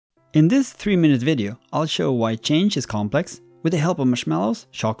In this 3-minute video, I'll show why change is complex with the help of marshmallows,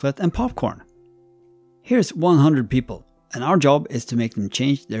 chocolate and popcorn. Here's 100 people, and our job is to make them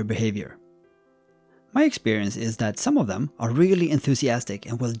change their behavior. My experience is that some of them are really enthusiastic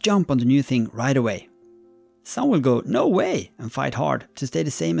and will jump on the new thing right away. Some will go, "No way," and fight hard to stay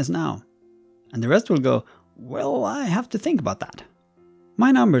the same as now. And the rest will go, "Well, I have to think about that."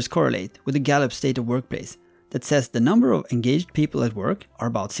 My numbers correlate with the Gallup State of Workplace that says the number of engaged people at work are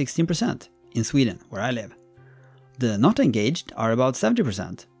about 16% in Sweden, where I live. The not engaged are about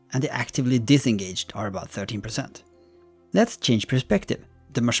 70%, and the actively disengaged are about 13%. Let's change perspective,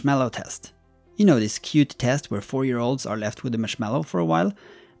 the marshmallow test. You know, this cute test where 4-year-olds are left with a marshmallow for a while,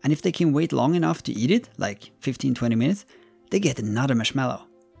 and if they can wait long enough to eat it, like 15-20 minutes, they get another marshmallow.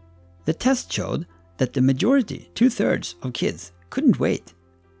 The test showed that the majority, 2/3 of kids, couldn't wait.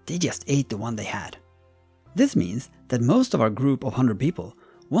 They just ate the one they had. This means that most of our group of 100 people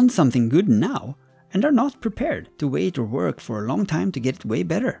want something good now and are not prepared to wait or work for a long time to get it way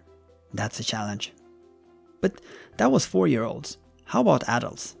better. That's a challenge. But that was 4-year-olds. How about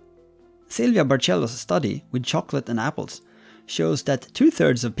adults? Silvia Barcello's study with chocolate and apples shows that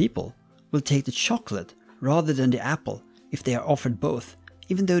 2/3 of people will take the chocolate rather than the apple if they are offered both,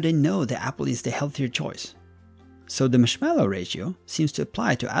 even though they know the apple is the healthier choice. So the marshmallow ratio seems to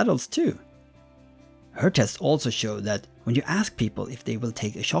apply to adults too. Her test also showed that when you ask people if they will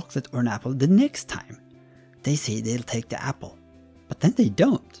take a chocolate or an apple the next time, they say they'll take the apple, but then they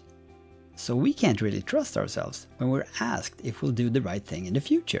don't. So we can't really trust ourselves when we're asked if we'll do the right thing in the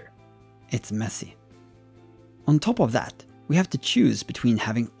future. It's messy. On top of that, we have to choose between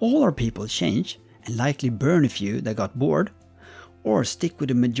having all our people change and likely burn a few that got bored, or stick with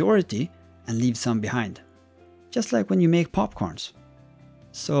the majority and leave some behind. Just like when you make popcorns.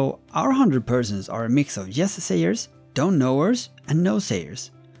 So our 100 persons are a mix of yes-sayers, don't-knowers and no-sayers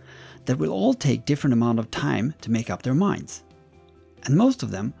that will all take different amount of time to make up their minds. And most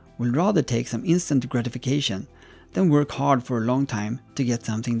of them will rather take some instant gratification than work hard for a long time to get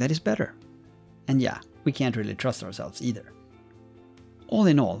something that is better. And yeah, we can't really trust ourselves either. All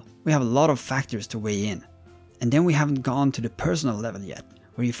in all, we have a lot of factors to weigh in. And then we haven't gone to the personal level yet,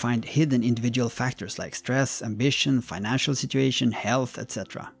 where you find hidden individual factors like stress, ambition, financial situation, health,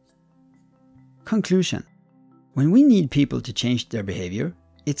 etc. Conclusion. When we need people to change their behavior,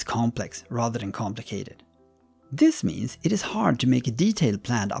 it's complex rather than complicated. This means it is hard to make a detailed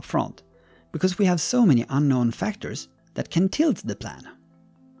plan up front, because we have so many unknown factors that can tilt the plan.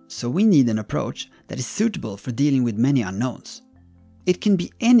 So we need an approach that is suitable for dealing with many unknowns. It can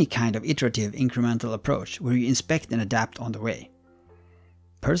be any kind of iterative incremental approach where you inspect and adapt on the way.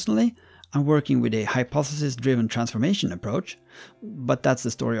 Personally, I'm working with a hypothesis-driven transformation approach, but that's the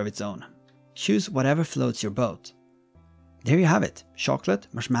story of its own. Choose whatever floats your boat. There you have it, chocolate,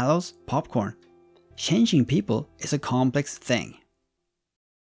 marshmallows, popcorn. Changing people is a complex thing.